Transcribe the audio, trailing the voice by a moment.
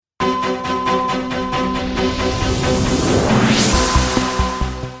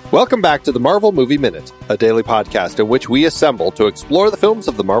Welcome back to the Marvel Movie Minute, a daily podcast in which we assemble to explore the films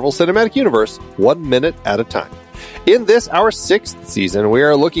of the Marvel Cinematic Universe 1 minute at a time. In this, our 6th season, we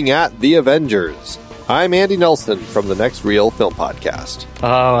are looking at The Avengers. I'm Andy Nelson from the Next Reel Film Podcast.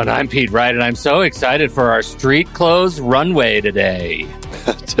 Oh, and I'm Pete Wright, and I'm so excited for our street clothes runway today.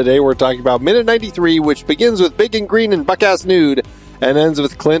 Today we're talking about Minute 93, which begins with Big and Green and Buck-Ass Nude, and ends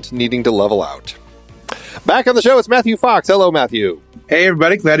with Clint needing to level out. Back on the show, it's Matthew Fox. Hello, Matthew. Hey,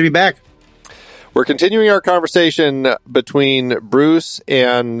 everybody. Glad to be back. We're continuing our conversation between Bruce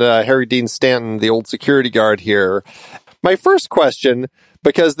and Harry Dean Stanton, the old security guard here. My first question,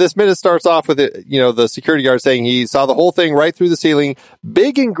 because this minute starts off with the security guard saying he saw the whole thing right through the ceiling,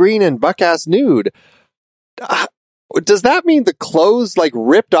 big and green and buck-ass nude. Does that mean the clothes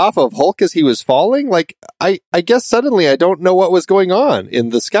ripped off of Hulk as he was falling? I guess suddenly I don't know what was going on in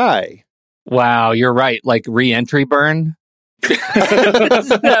the sky. Wow, you're right. Like re-entry burn?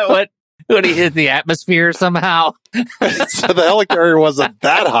 Isn't that what he hit the atmosphere somehow? So the helicarrier wasn't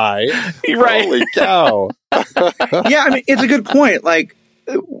that high. Right. Holy cow. Yeah, I mean, it's a good point.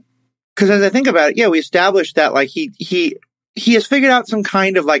 Because as I think about it, we established that he has figured out some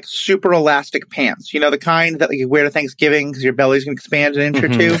kind of super elastic pants. You know, the kind that you wear to Thanksgiving because your belly's going to expand an inch or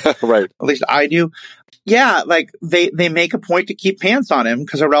two. Right. At least I do. Yeah, they make a point to keep pants on him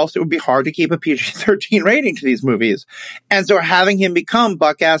because or else it would be hard to keep a PG-13 rating to these movies. And so having him become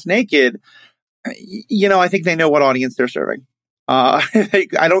buck-ass naked, I think they know what audience they're serving. I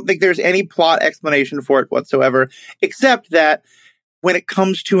don't think there's any plot explanation for it whatsoever, except that when it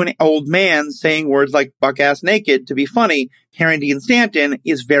comes to an old man saying words like buck-ass naked to be funny, Harry Dean Stanton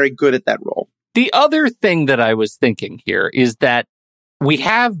is very good at that role. The other thing that I was thinking here is that we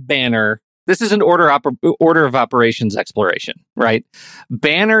have Banner. This is an order of operations exploration, right?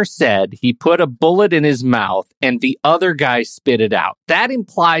 Banner said he put a bullet in his mouth and the other guy spit it out. That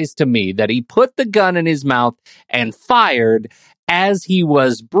implies to me that he put the gun in his mouth and fired as he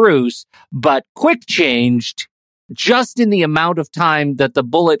was Bruce, but quick changed just in the amount of time that the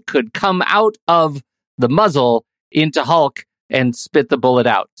bullet could come out of the muzzle into Hulk and spit the bullet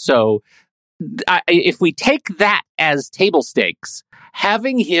out. So if we take that as table stakes,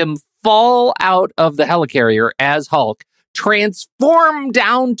 having him fall out of the helicarrier as Hulk, transform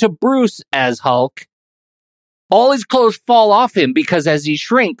down to Bruce as Hulk, all his clothes fall off him because as he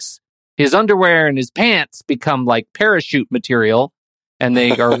shrinks, his underwear and his pants become like parachute material and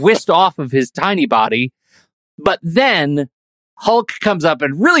they are whisked off of his tiny body. But then Hulk comes up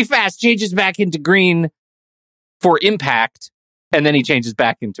and really fast changes back into green for impact, and then he changes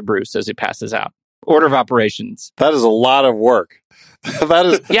back into Bruce as he passes out. Order of operations. That is a lot of work. That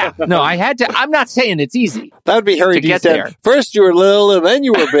is, yeah, no, I had to. I'm not saying it's easy. That'd be Harry Dean Stanton. First you were little, and then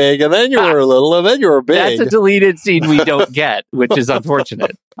you were big, and then you were little, and then you were big. That's a deleted scene we don't get, which is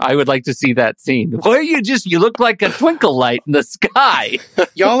unfortunate. I would like to see that scene. Where you look like a twinkle light in the sky.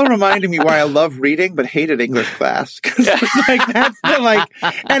 Y'all are reminding me why I love reading but hated English class. And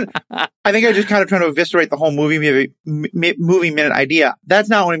I think I just kind of trying to eviscerate the whole movie minute idea. That's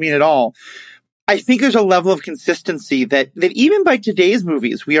not what I mean at all. I think there's a level of consistency that even by today's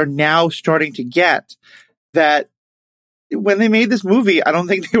movies, we are now starting to get that when they made this movie, I don't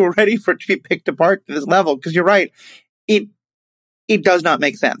think they were ready for it to be picked apart to this level. Because you're right. It does not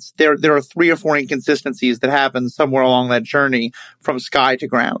make sense. There are 3 or 4 inconsistencies that happen somewhere along that journey from sky to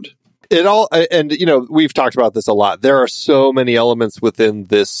ground. We've talked about this a lot. There are so many elements within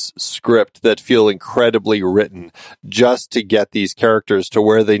this script that feel incredibly written just to get these characters to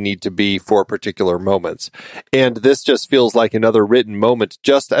where they need to be for particular moments. And this just feels like another written moment,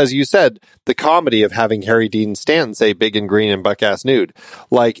 just as you said, the comedy of having Harry Dean Stanton say big and green and buck-ass nude.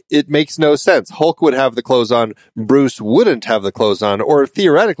 It makes no sense. Hulk would have the clothes on, Bruce wouldn't have the clothes on, or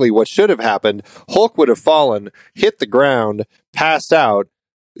theoretically what should have happened, Hulk would have fallen, hit the ground, passed out,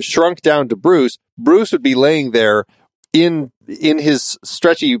 shrunk down to Bruce. Bruce would be laying there in his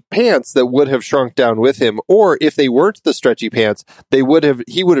stretchy pants that would have shrunk down with him, or if they weren't the stretchy pants, he would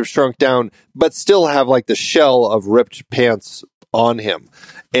have shrunk down, but still have the shell of ripped pants on him.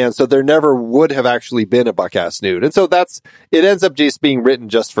 And so there never would have actually been a buck-ass nude. And so it ends up just being written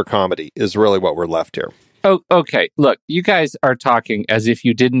just for comedy is really what we're left here. Oh, okay. Look, you guys are talking as if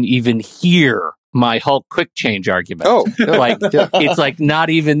you didn't even hear my Hulk quick change argument. Oh, It's not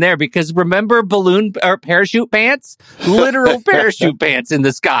even there because remember balloon or parachute pants? Literal parachute pants in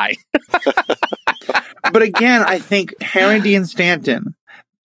the sky. But again, I think Harry Dean Stanton,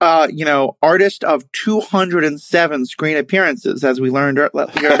 artist of 207 screen appearances, as we learned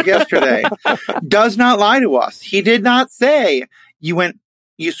yesterday, does not lie to us. He did not say you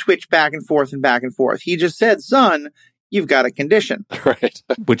switch back and forth and back and forth. He just said, son, you've got a condition. Right.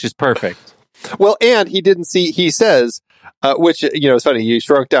 Which is perfect. Well, and he says, which, it's funny, you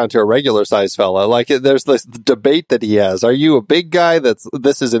shrunk down to a regular sized fella. Like, there's this debate that he has. Are you a big guy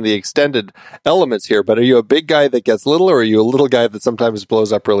this is in the extended elements here, but are you a big guy that gets little, or are you a little guy that sometimes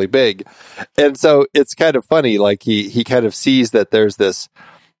blows up really big? And so it's kind of funny, like he kind of sees that there's this,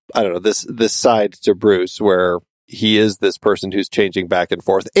 I don't know, this side to Bruce where he is this person who's changing back and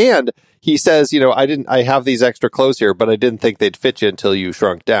forth. And he says, I have these extra clothes here, but I didn't think they'd fit you until you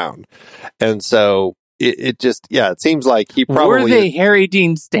shrunk down. And so it seems like he probably... Were they Harry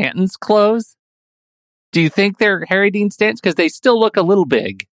Dean Stanton's clothes? Do you think they're Harry Dean Stanton's? Because they still look a little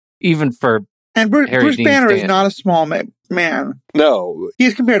big, even for And Bruce Dean Banner Stanton. is not a small man. No.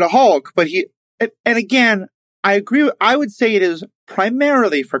 He's compared to Hulk, but and again, I agree. I would say it is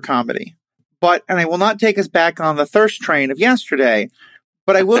primarily for comedy. And I will not take us back on the thirst train of yesterday,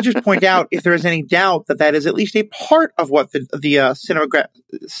 but I will just point out, if there is any doubt, that is at least a part of what the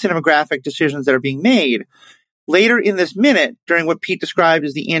cinematographic decisions that are being made. Later in this minute, during what Pete described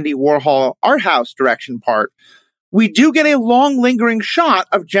as the Andy Warhol art house direction part, we do get a long lingering shot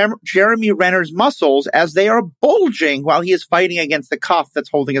of Jeremy Renner's muscles as they are bulging while he is fighting against the cuff that's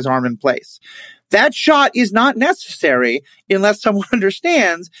holding his arm in place. That shot is not necessary unless someone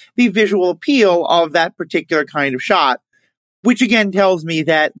understands the visual appeal of that particular kind of shot, which again tells me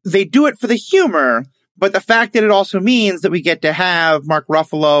that they do it for the humor, but the fact that it also means that we get to have Mark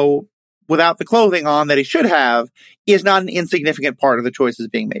Ruffalo without the clothing on that he should have is not an insignificant part of the choices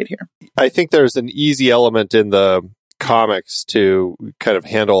being made here. I think there's an easy element in the comics to kind of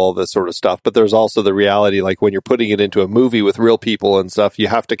handle all this sort of stuff, but there's also the reality, like when you're putting it into a movie with real people and stuff, you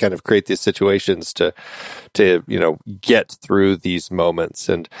have to kind of create these situations to get through these moments,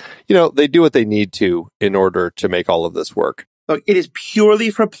 and they do what they need to in order to make all of this work. Look, it is purely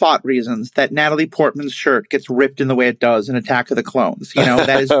for plot reasons that Natalie Portman's shirt gets ripped in the way it does in Attack of the Clones.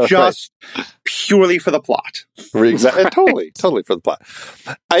 That is just purely for the plot. Exactly. Totally for the plot.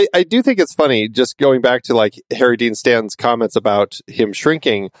 I do think it's funny, just going back to like Harry Dean Stanton's comments about him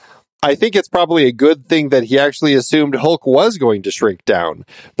shrinking. I think it's probably a good thing that he actually assumed Hulk was going to shrink down,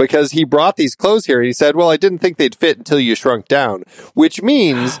 because he brought these clothes here and he said, well, I didn't think they'd fit until you shrunk down, which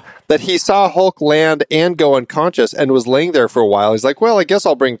means that he saw Hulk land and go unconscious and was laying there for a while. He's like, well, I guess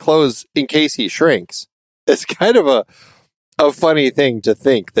I'll bring clothes in case he shrinks. It's kind of a funny thing to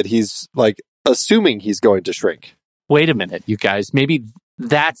think that he's like assuming he's going to shrink. Wait a minute, you guys. Maybe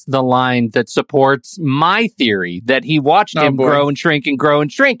that's the line that supports my theory that he watched him grow and shrink,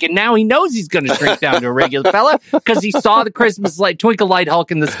 and now he knows he's going to shrink down to a regular fella because he saw the Christmas light, twinkle light Hulk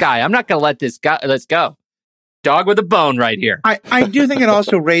in the sky. I'm not going to let this go. Let's go. Dog with a bone right here. I do think it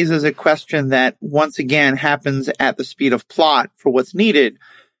also raises a question that once again happens at the speed of plot for what's needed,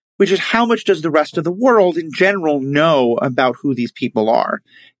 which is how much does the rest of the world in general know about who these people are?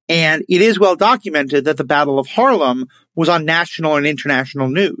 And it is well documented that the Battle of Harlem was on national and international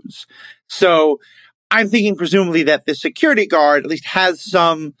news. So I'm thinking presumably that the security guard at least has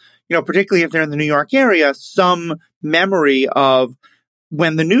some, particularly if they're in the New York area, some memory of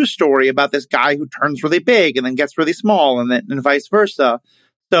when the news story about this guy who turns really big and then gets really small and vice versa.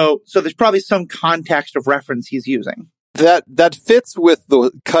 So there's probably some context of reference he's using. That fits with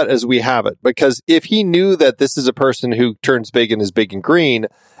the cut as we have it, because if he knew that this is a person who turns big and is big and green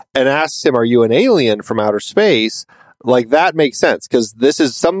and asks him, are you an alien from outer space? Like, that makes sense, because this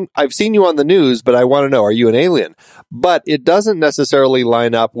is I've seen you on the news, but I want to know, are you an alien? But it doesn't necessarily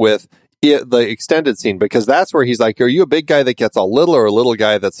line up with the extended scene, because that's where he's like, are you a big guy that gets all little, or a little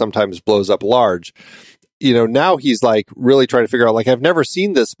guy that sometimes blows up large? Now he's like really trying to figure out, like, I've never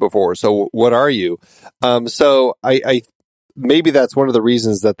seen this before, so what are you? So I maybe that's one of the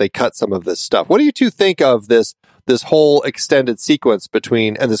reasons that they cut some of this stuff. What do you two think of this whole extended sequence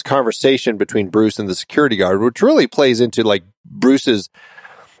and this conversation between Bruce and the security guard, which really plays into like Bruce's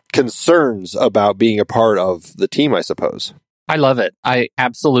concerns about being a part of the team, I suppose? I love it. I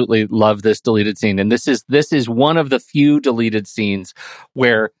absolutely love this deleted scene. And this is one of the few deleted scenes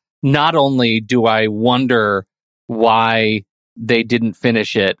where not only do I wonder why they didn't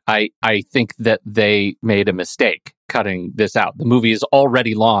finish it, I think that they made a mistake cutting this out. The movie is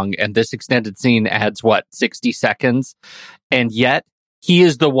already long, and this extended scene adds, 60 seconds? And yet, he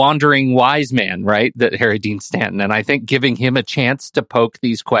is the wandering wise man, right? That Harry Dean Stanton. And I think giving him a chance to poke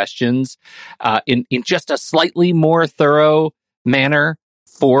these questions in just a slightly more thorough manner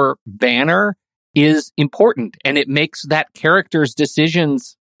for Banner is important. And it makes that character's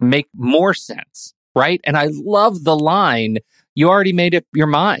decisions make more sense, right? And I love the line, you already made up your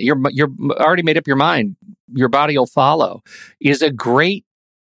mind. You're already made up your mind. Your body will follow, is a great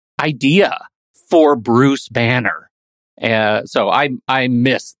idea for Bruce Banner. So I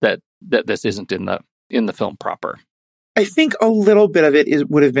miss that this isn't in the film proper. I think a little bit of it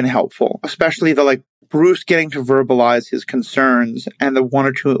would have been helpful, especially the Bruce getting to verbalize his concerns and the one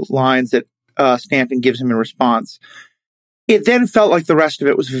or two lines that Stanton gives him in response. It then felt like the rest of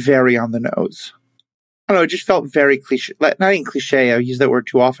it was very on the nose. I don't know, it just felt very cliche. Not even cliche, I use that word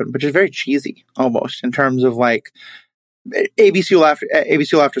too often, but just very cheesy almost in terms of ABC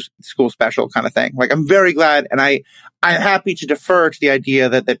after school special kind of thing. I'm very glad, and I'm happy to defer to the idea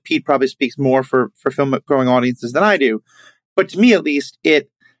that Pete probably speaks more for film growing audiences than I do. But to me, at least, it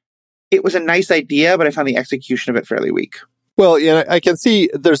was a nice idea, but I found the execution of it fairly weak. Well, yeah, I can see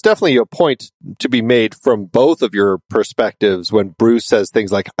there's definitely a point to be made from both of your perspectives when Bruce says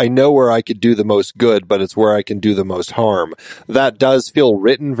things like, I know where I could do the most good, but it's where I can do the most harm. That does feel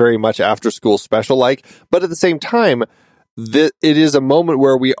written very much after school special-like, but at the same time, it is a moment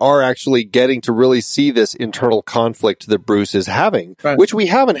where we are actually getting to really see this internal conflict that Bruce is having, right, which we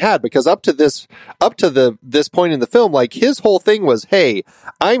haven't had, because up to this point in the film, his whole thing was, hey,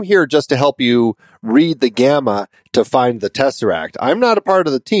 I'm here just to help you read the Gamma to find the Tesseract. I'm not a part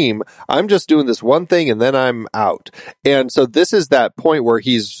of the team. I'm just doing this one thing and then I'm out. And so this is that point where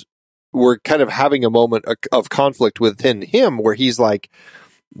we're kind of having a moment of conflict within him where he's like,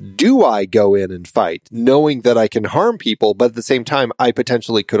 do I go in and fight, knowing that I can harm people, but at the same time, I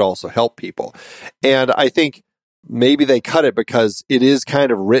potentially could also help people? And I think maybe they cut it because it is kind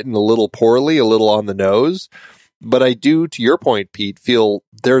of written a little poorly, a little on the nose. But I do, to your point, Pete, feel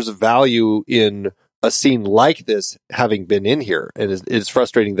there's value in a scene like this having been in here. And it's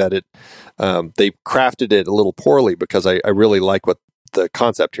frustrating that they crafted it a little poorly, because I really like what the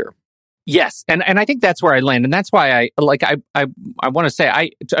concept here. Yes, and I think that's where I land, and that's why I want to say I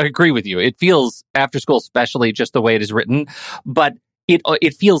agree with you. It feels after school, especially just the way it is written, but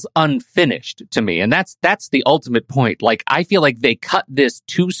it feels unfinished to me, and that's the ultimate point. I feel like they cut this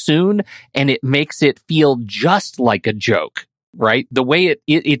too soon, and it makes it feel just like a joke. Right? The way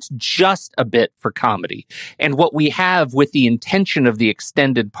it's just a bit for comedy. And what we have with the intention of the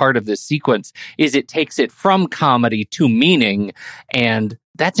extended part of this sequence is it takes it from comedy to meaning, and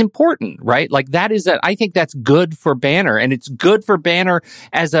that's important, right? I think that's good for Banner, and it's good for Banner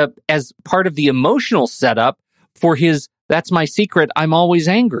as part of the emotional setup for his "that's my secret, I'm always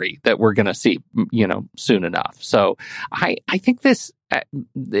angry" that we're going to see, soon enough. So I think this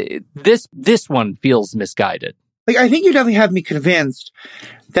one feels misguided. I think you definitely have me convinced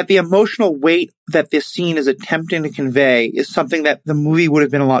that the emotional weight that this scene is attempting to convey is something that the movie would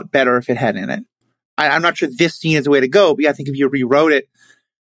have been a lot better if it had in it. I'm not sure this scene is the way to go, but I think if you rewrote it,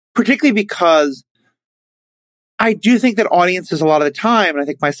 particularly because I do think that audiences a lot of the time, and I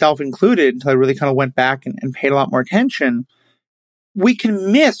think myself included, until I really kind of went back and paid a lot more attention, we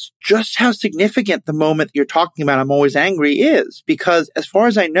can miss just how significant the moment that you're talking about, "I'm always angry," is. Because as far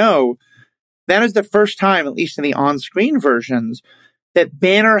as I know, that is the first time, at least in the on-screen versions, that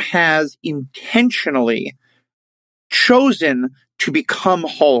Banner has intentionally chosen to become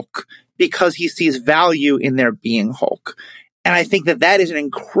Hulk because he sees value in there being Hulk. And I think that is an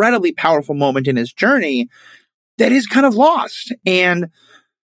incredibly powerful moment in his journey that is kind of lost. And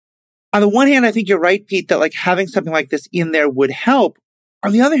on the one hand, I think you're right, Pete, that having something like this in there would help.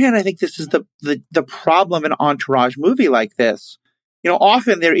 On the other hand, I think this is the problem in an entourage movie like this.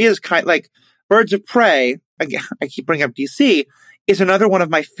 Often there is kind of Birds of Prey, again, I keep bringing up DC, is another one of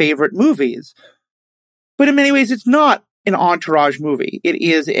my favorite movies. But in many ways, it's not an entourage movie. It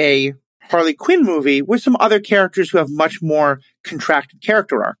is a Harley Quinn movie with some other characters who have much more contracted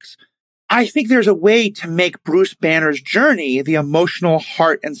character arcs. I think there's a way to make Bruce Banner's journey the emotional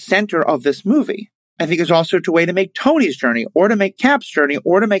heart and center of this movie. I think there's also a way to make Tony's journey, or to make Cap's journey,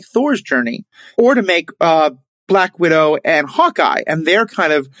 or to make Thor's journey, or to make Black Widow and Hawkeye and their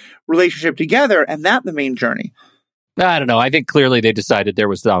kind of relationship together, and that the main journey. I don't know. I think clearly they decided there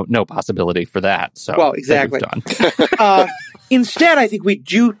was no possibility for that. So well, exactly. Instead, I think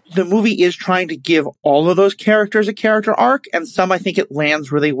the movie is trying to give all of those characters a character arc, and some I think it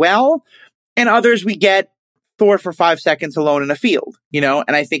lands really well, and others we get Thor for 5 seconds alone in a field,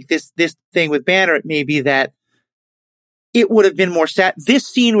 and I think this thing with Banner, it may be that it would have been this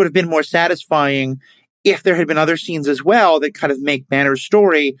scene would have been more satisfying if there had been other scenes as well that kind of make Banner's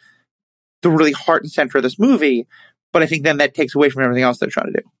story the really heart and center of this movie. But I think then that takes away from everything else they're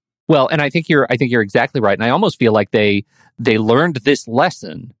trying to do. Well, and I think you're exactly right. And I almost feel like they learned this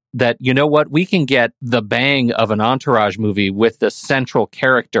lesson that, we can get the bang of an entourage movie with the central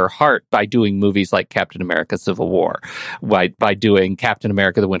character heart by doing movies like Captain America Civil War, by doing Captain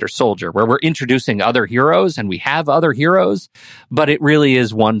America the Winter Soldier, where we're introducing other heroes, and we have other heroes, but it really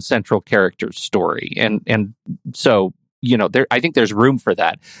is one central character's story. And so I think there's room for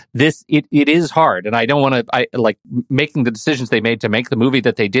that. It is hard, and I don't want to. I like making the decisions they made to make the movie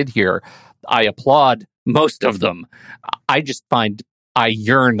that they did here. I applaud most of them. I just find I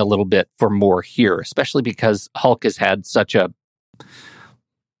yearn a little bit for more here, especially because Hulk has had such a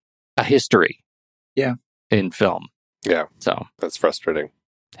history, in film. Yeah, so that's frustrating.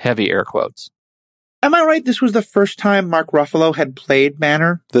 Heavy air quotes. Am I right? This was the first time Mark Ruffalo had played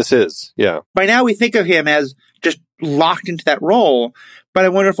Banner? This is, yeah. By now we think of him as just locked into that role, but I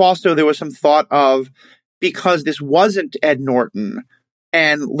wonder if also there was some thought of, because this wasn't Ed Norton,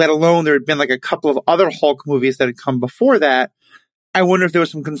 and let alone there had been like a couple of other Hulk movies that had come before that, I wonder if there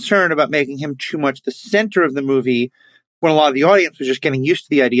was some concern about making him too much the center of the movie when a lot of the audience was just getting used to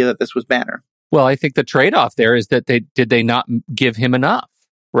the idea that this was Banner. Well, I think the trade-off there is that did they not give him enough,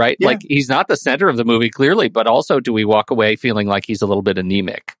 right? Yeah. Like, he's not the center of the movie, clearly, but also do we walk away feeling like he's a little bit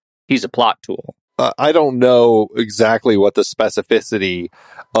anemic? He's a plot tool. I don't know exactly what the specificity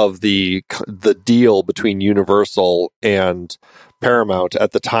of the deal between Universal and Paramount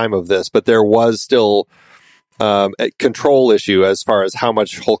at the time of this, but there was still a control issue as far as how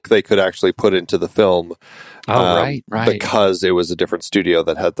much Hulk they could actually put into the film. Right. Because it was a different studio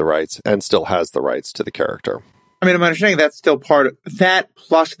that had the rights and still has the rights to the character. I mean, I'm understanding that's still part of that,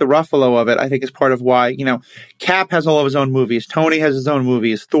 plus the Ruffalo of it, I think is part of why, Cap has all of his own movies. Tony has his own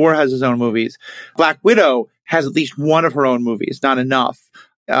movies. Thor has his own movies. Black Widow has at least one of her own movies, not enough.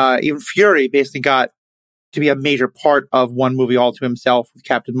 Even Fury basically got to be a major part of one movie all to himself with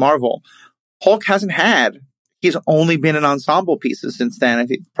Captain Marvel. Hulk hasn't had. He's only been in ensemble pieces since then. I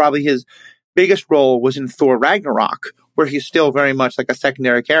think probably his biggest role was in Thor Ragnarok, where he's still very much like a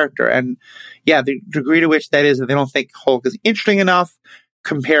secondary character. And yeah, the degree to which that is that they don't think Hulk is interesting enough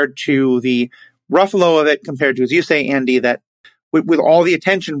compared to the Ruffalo of it, compared to, as you say, Andy, that with all the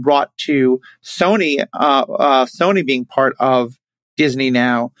attention brought to Sony being part of Disney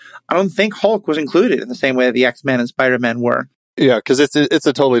now, I don't think Hulk was included in the same way that the X-Men and Spider-Man were. Yeah, because it's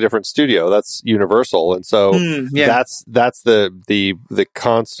a totally different studio. That's Universal, and so that's the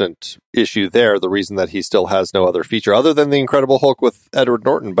constant issue there. The reason that he still has no other feature other than the Incredible Hulk with Edward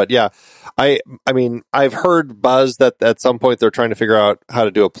Norton. But yeah, I mean, I've heard buzz that at some point they're trying to figure out how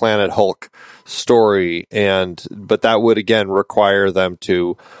to do a Planet Hulk story, but that would again require them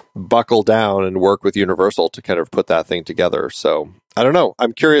to buckle down and work with Universal to kind of put that thing together. So I don't know.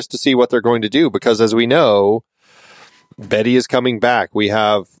 I'm curious to see what they're going to do, because as we know, Betty is coming back. We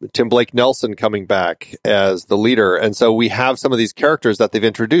have Tim Blake Nelson coming back as the leader. And so we have some of these characters that they've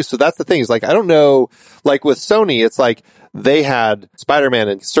introduced. So that's the thing, is like, I don't know, like with Sony, it's like they had Spider-Man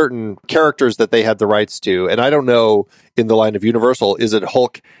and certain characters that they had the rights to. And I don't know, in the line of Universal, is it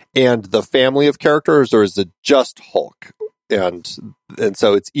Hulk and the family of characters, or is it just Hulk? And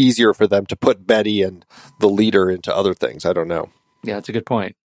so it's easier for them to put Betty and the leader into other things. I don't know. Yeah, that's a good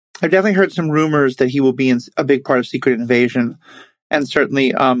point. I've definitely heard some rumors that he will be in a big part of Secret Invasion, and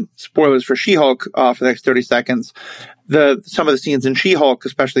certainly spoilers for She-Hulk for the next 30 seconds. Some of the scenes in She-Hulk,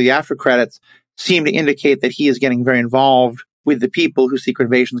 especially the after credits, seem to indicate that he is getting very involved with the people who Secret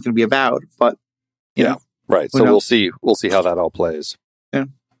Invasion is going to be about. But you know, right. So we'll see how that all plays. Yeah.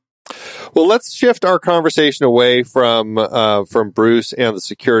 Well, let's shift our conversation away from Bruce and the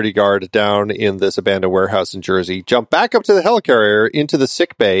security guard down in this abandoned warehouse in Jersey. Jump back up to the helicarrier, into the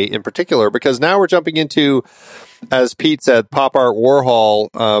sick bay in particular, because now we're jumping into, as Pete said, pop art Warhol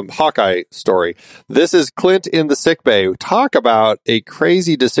Hawkeye story. This is Clint in the sick bay. Talk about a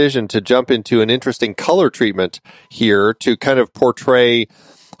crazy decision to jump into an interesting color treatment here to kind of portray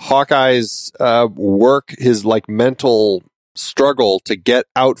Hawkeye's work, his like mental struggle to get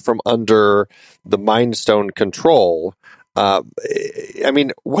out from under the Mind Stone control. I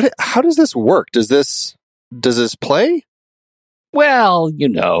mean, how does this work? Does this play? Well,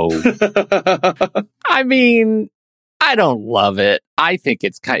 I mean, I don't love it. I think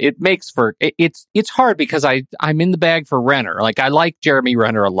it's hard because I'm in the bag for Renner. Like, I like Jeremy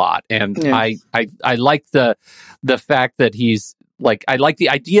Renner a lot, and I like the fact that he's like, I like the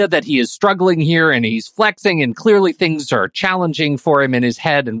idea that he is struggling here and he's flexing, and clearly things are challenging for him in his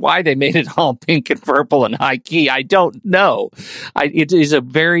head, and why they made it all pink and purple and high key, I don't know. It is a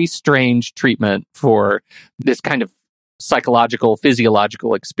very strange treatment for this kind of psychological,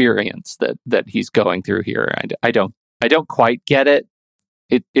 physiological experience that he's going through here. I don't quite get it.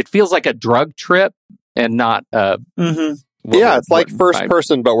 It feels like a drug trip and not it's like first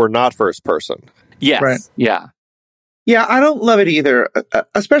person, but we're not first person. Yes. Right. Yeah. Yeah, I don't love it either,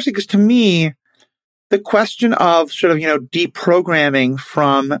 especially because to me, the question of sort of, deprogramming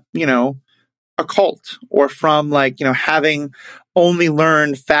from, a a cult or from like, having only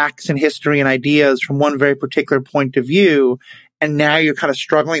learned facts and history and ideas from one very particular point of view. And now you're kind of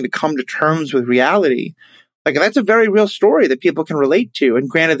struggling to come to terms with reality. Like, that's a very real story that people can relate to. And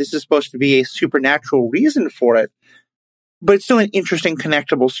granted, this is supposed to be a supernatural reason for it, but it's still an interesting,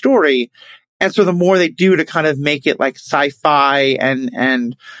 connectable story. And so the more they do to kind of make it like sci-fi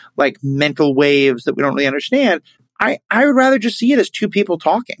and like mental waves that we don't really understand, I would rather just see it as two people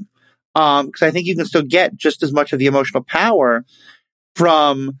talking. Because I think you can still get just as much of the emotional power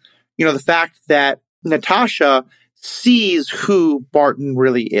from, the fact that Natasha sees who Barton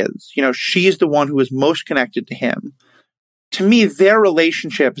really is. She's the one who is most connected to him. To me, their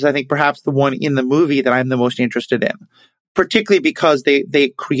relationship is, I think, perhaps the one in the movie that I'm the most interested in, particularly because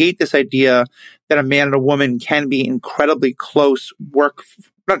they create this idea that a man and a woman can be incredibly close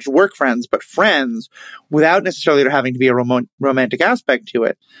not just work friends, but friends without necessarily there having to be a romantic aspect to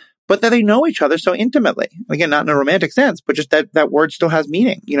it, but that they know each other so intimately. Again, not in a romantic sense, but just that word still has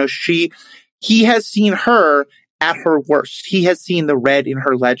meaning. He has seen her at her worst. He has seen the red in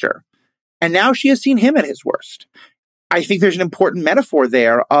her ledger. And now she has seen him at his worst. I think there's an important metaphor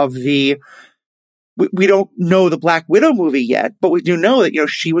there of we don't know the Black Widow movie yet, but we do know that,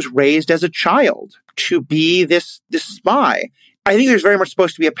 she was raised as a child to be this spy. I think there's very much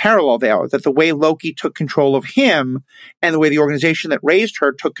supposed to be a parallel there, that the way Loki took control of him and the way the organization that raised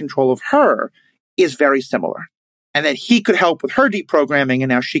her took control of her is very similar. And that he could help with her deprogramming and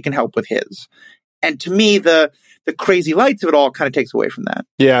now she can help with his. And to me, the crazy lights of it all kind of takes away from that.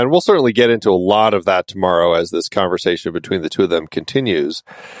 Yeah, and we'll certainly get into a lot of that tomorrow as this conversation between the two of them continues.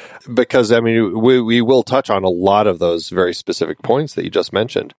 Because, we will touch on a lot of those very specific points that you just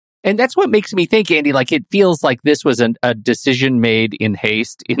mentioned. And that's what makes me think, Andy, like it feels like this was a decision made in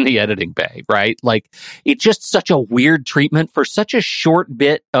haste in the editing bay, right? Like it's just such a weird treatment for such a short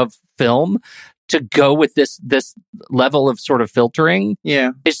bit of film to go with this level of sort of filtering.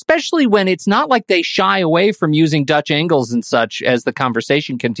 Yeah. Especially when it's not like they shy away from using Dutch angles and such as the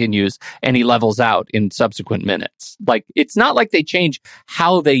conversation continues and he levels out in subsequent minutes. Like, it's not like they change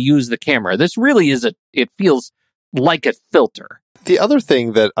how they use the camera. This really it feels like a filter. The other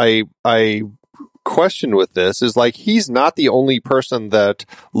thing that I question with this is, like, he's not the only person that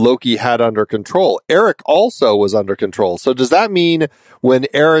Loki had under control. Eric also was under control. So does that mean when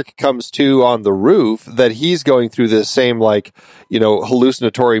Eric comes to on the roof that he's going through this same, like,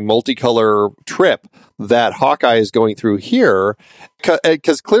 hallucinatory multicolor trip that Hawkeye is going through here?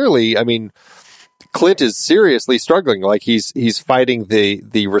 Because clearly, Clint is seriously struggling. Like he's fighting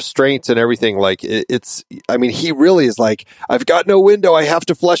the restraints and everything. Like he really is like, I've got no window. I have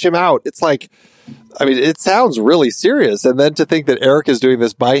to flush him out. It's like, it sounds really serious. And then to think that Eric is doing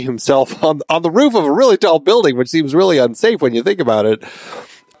this by himself on the roof of a really tall building, which seems really unsafe when you think about it.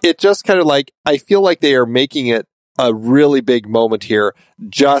 It just kind of like, I feel like they are making it a really big moment here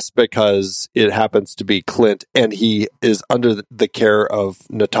just because it happens to be Clint and he is under the care of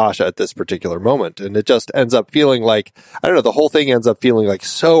Natasha at this particular moment. And it just ends up feeling like, I don't know, the whole thing ends up feeling like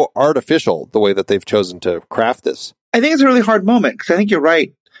so artificial the way that they've chosen to craft this. I think it's a really hard moment because I think you're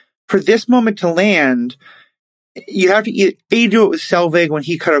right. For this moment to land, you have to do it with Selvig when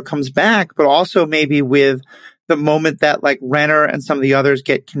he kind of comes back, but also maybe with the moment that like Renner and some of the others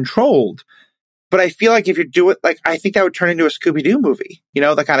get controlled. But I feel like if you do it, like, I think that would turn into a Scooby-Doo movie,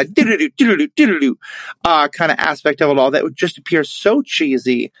 the kind of diddle-doo kind of aspect of it all that would just appear so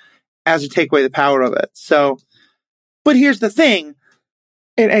cheesy as to take away the power of it. So, but here's the thing.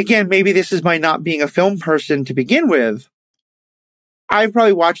 And again, maybe this is my not being a film person to begin with. I've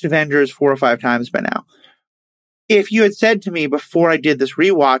probably watched Avengers 4 or 5 times by now. If you had said to me before I did this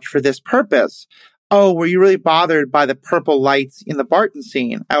rewatch for this purpose, oh, were you really bothered by the purple lights in the Barton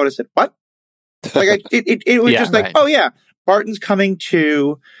scene? I would have said, what? Like it was just like, right. Oh yeah, Barton's coming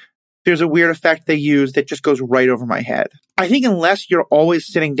to. There's a weird effect they use that just goes right over my head. I think unless you're always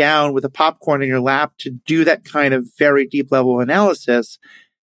sitting down with a popcorn in your lap to do that kind of very deep level of analysis,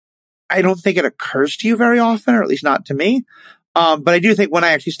 I don't think it occurs to you very often, or at least not to me. But I do think when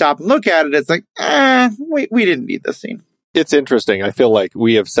I actually stop and look at it, it's like, we didn't need this scene. It's interesting. I feel like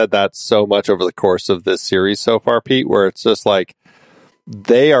we have said that so much over the course of this series so far, Pete, where it's just like,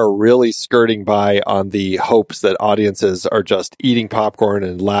 they are really skirting by on the hopes that audiences are just eating popcorn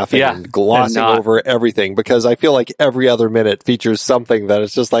and laughing and glossing over everything, because I feel like every other minute features something that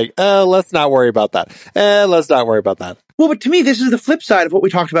is just like, let's not worry about that. Let's not worry about that. Well, but to me, this is the flip side of what we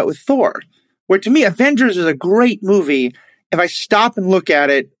talked about with Thor, where to me, Avengers is a great movie. If I stop and look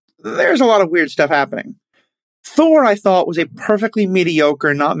at it, there's a lot of weird stuff happening. Thor, I thought, was a perfectly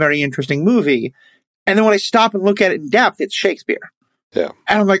mediocre, not very interesting movie. And then when I stop and look at it in depth, it's Shakespeare. Yeah.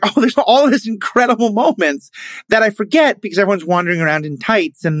 And I'm like, oh, there's all of these incredible moments that I forget because everyone's wandering around in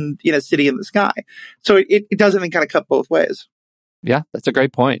tights and in a city in the sky. So it doesn't kind of cut both ways. Yeah, that's a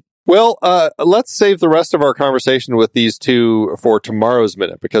great point. Well, let's save the rest of our conversation with these two for tomorrow's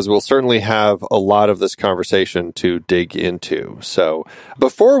minute, because we'll certainly have a lot of this conversation to dig into. So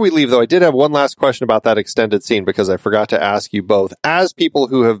before we leave, though, I did have one last question about that extended scene, because I forgot to ask you both, as people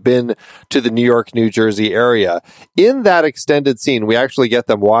who have been to the New York, New Jersey area, in that extended scene, we actually get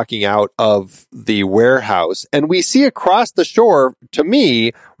them walking out of the warehouse, and we see across the shore, to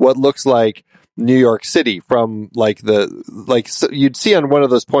me, what looks like New York City from so you'd see on one of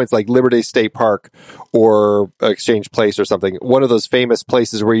those points like Liberty State Park or Exchange Place or something, one of those famous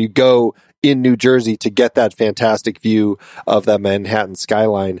places where you go in New Jersey to get that fantastic view of that Manhattan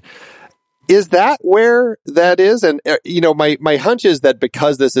skyline. Is that where that is? And, my hunch is that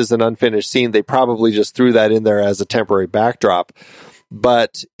because this is an unfinished scene, they probably just threw that in there as a temporary backdrop.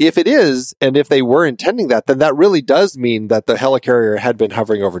 But if it is, and if they were intending that, then that really does mean that the helicarrier had been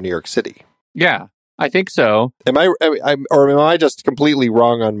hovering over New York City. Yeah, I think so. Am I just completely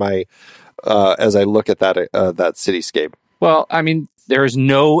wrong on my as I look at that cityscape? Well, I mean, there's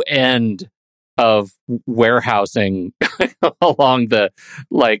no end of warehousing along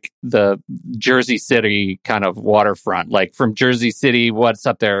the Jersey City kind of waterfront. Like from Jersey City, what's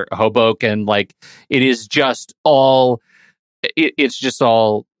up there, Hoboken? Like it is just all. It's just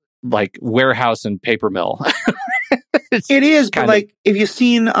all like warehouse and paper mill. It is, but like if you've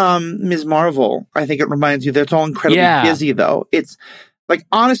seen Ms. Marvel, I think it reminds you that it's all incredibly busy, though. It's like,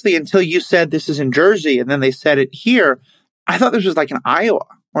 honestly, until you said this is in Jersey and then they said it here, I thought this was like in Iowa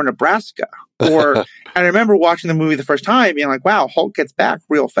or Nebraska. And I remember watching the movie the first time being like, wow, Hulk gets back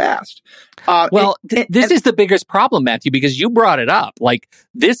real fast. This is the biggest problem, Matthew, because you brought it up. Like,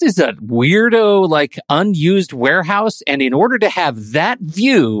 this is a weirdo, like, unused warehouse. And in order to have that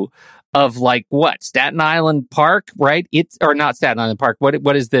view of like what Staten Island Park, right? Or not Staten Island Park.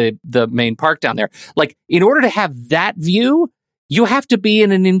 What is the main park down there? Like, in order to have that view, you have to be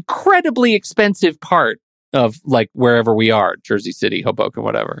in an incredibly expensive part of like wherever we are, Jersey City, Hoboken,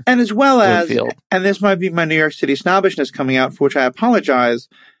 whatever. And as well as, Woodfield. And this might be my New York City snobbishness coming out, for which I apologize.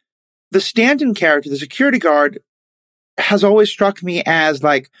 The Stanton character, the security guard, has always struck me as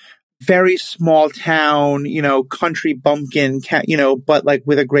like very small town, country bumpkin, but like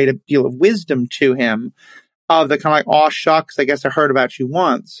with a great deal of wisdom to him, of the kind of like, aw shucks, I guess I heard about you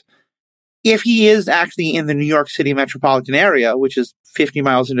once. If he is actually in the New York City metropolitan area, which is 50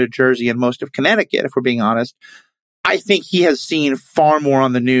 miles into Jersey and most of Connecticut, if we're being honest, I think he has seen far more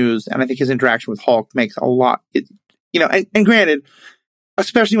on the news, and I think his interaction with Hulk makes a lot, and granted,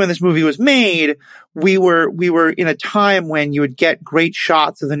 especially when this movie was made, we were in a time when you would get great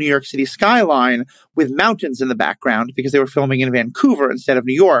shots of the New York City skyline with mountains in the background because they were filming in Vancouver instead of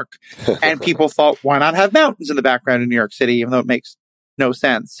New York. And people thought, why not have mountains in the background in New York City, even though it makes no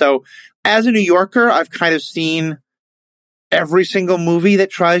sense. So as a New Yorker, I've kind of seen every single movie that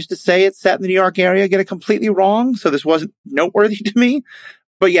tries to say it's set in the New York area get it completely wrong. So this wasn't noteworthy to me.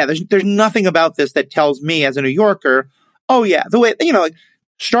 But yeah, there's nothing about this that tells me as a New Yorker, oh yeah, the way, like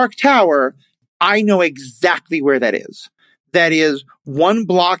Stark Tower, I know exactly where that is. That is 1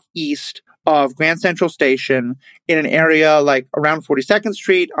 block east of Grand Central Station in an area like around 42nd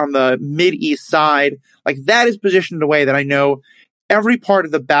Street on the mid-east side. Like that is positioned in a way that I know every part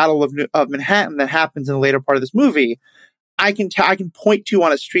of the Battle of Manhattan that happens in the later part of this movie. I can point to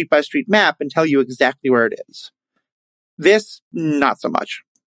on a street-by-street map and tell you exactly where it is. This, not so much.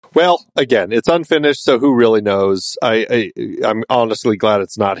 Well, again, it's unfinished, so who really knows? I'm honestly glad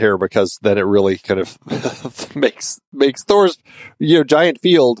it's not here, because then it really kind of makes Thor's giant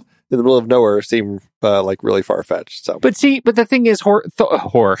field in the middle of nowhere seem like really far fetched. So, but the thing is,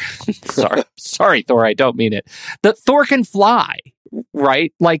 sorry, Thor, I don't mean it. The Thor can fly,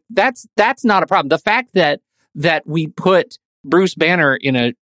 right? Like that's not a problem. The fact that we put Bruce Banner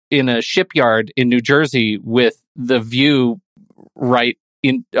in a shipyard in New Jersey with the view right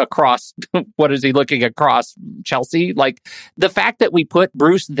across, what is he looking across, Chelsea? Like the fact that we put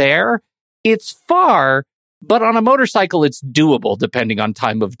Bruce there, it's far, but on a motorcycle, it's doable depending on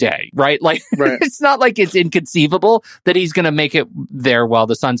time of day, right? Like right. It's not like it's inconceivable that he's going to make it there while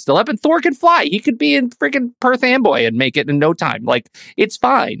the sun's still up. And Thor can fly. He could be in freaking Perth Amboy and make it in no time. Like it's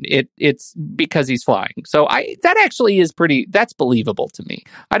fine. It's because he's flying. So that actually is that's believable to me.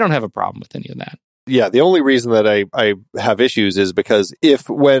 I don't have a problem with any of that. Yeah, the only reason that I have issues is because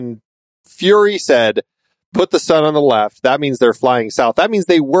when Fury said, put the sun on the left, that means they're flying south. That means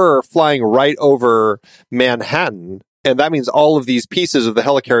they were flying right over Manhattan And that means all of these pieces of the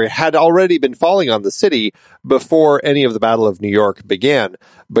helicarrier had already been falling on the city before any of the Battle of New York began.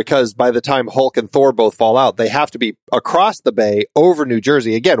 Because by the time Hulk and Thor both fall out, they have to be across the bay over New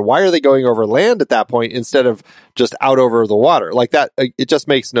Jersey. Again, why are they going over land at that point instead of just out over the water? Like that, it just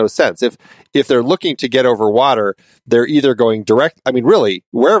makes no sense. If they're looking to get over water, they're either going direct, I mean, really,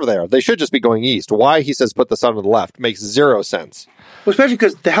 wherever they are, they should just be going east. Why he says put the sun on the left makes zero sense. Well, especially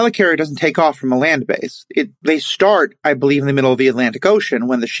because the helicarrier doesn't take off from a land base. They start, I believe, in the middle of the Atlantic Ocean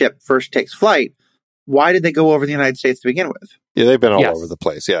when the ship first takes flight. Why did they go over the United States to begin with? Yeah, they've been all over the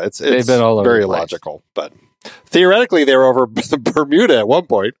place. Yeah, it's they've been all over very illogical. But theoretically, they were over Bermuda at one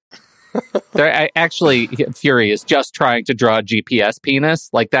point. Actually, Fury is just trying to draw a GPS penis.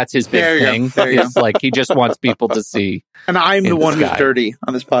 Like, that's his big thing. It's like he just wants people to see. And I'm the one who's dirty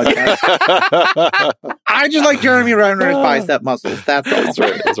on this podcast. I just like Jeremy Renner his bicep muscles. That's all.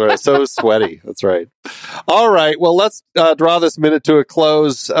 That's right. So sweaty. That's right. All right. Well, let's draw this minute to a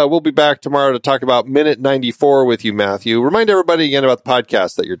close. We'll be back tomorrow to talk about minute 94 with you, Matthew. Remind everybody again about the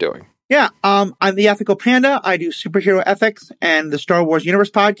podcast that you're doing. Yeah, I'm the Ethical Panda. I do superhero ethics and the Star Wars Universe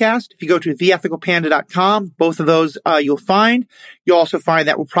podcast. If you go to theethicalpanda.com, both of those you'll find. You'll also find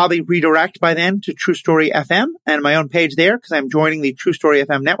that we'll probably redirect by then to True Story FM and my own page there because I'm joining the True Story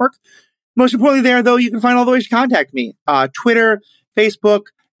FM network. Most importantly there, though, you can find all the ways to contact me. Twitter, Facebook,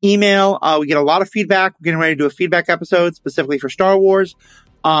 email. We get a lot of feedback. We're getting ready to do a feedback episode specifically for Star Wars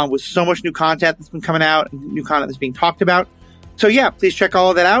with so much new content that's been coming out and new content that's being talked about. So yeah, please check all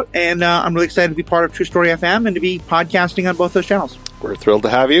of that out. And I'm really excited to be part of True Story FM and to be podcasting on both those channels. We're thrilled to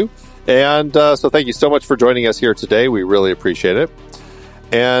have you. And so thank you so much for joining us here today. We really appreciate it.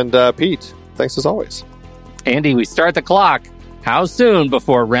 And Pete, thanks as always. Andy, we start the clock. How soon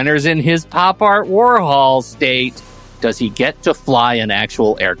before Renner's in his pop art Warhol state does he get to fly an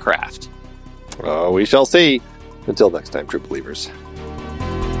actual aircraft? We shall see. Until next time, true believers.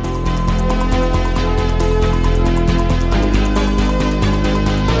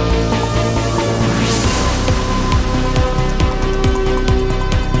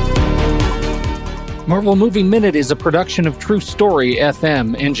 Marvel Movie Minute is a production of True Story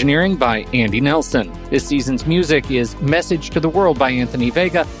FM, engineering by Andy Nelson. This season's music is Message to the World by Anthony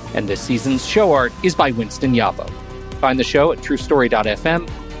Vega, and this season's show art is by Winston Yabo. Find the show at truestory.fm.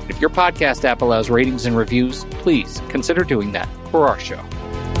 If your podcast app allows ratings and reviews, please consider doing that for our show.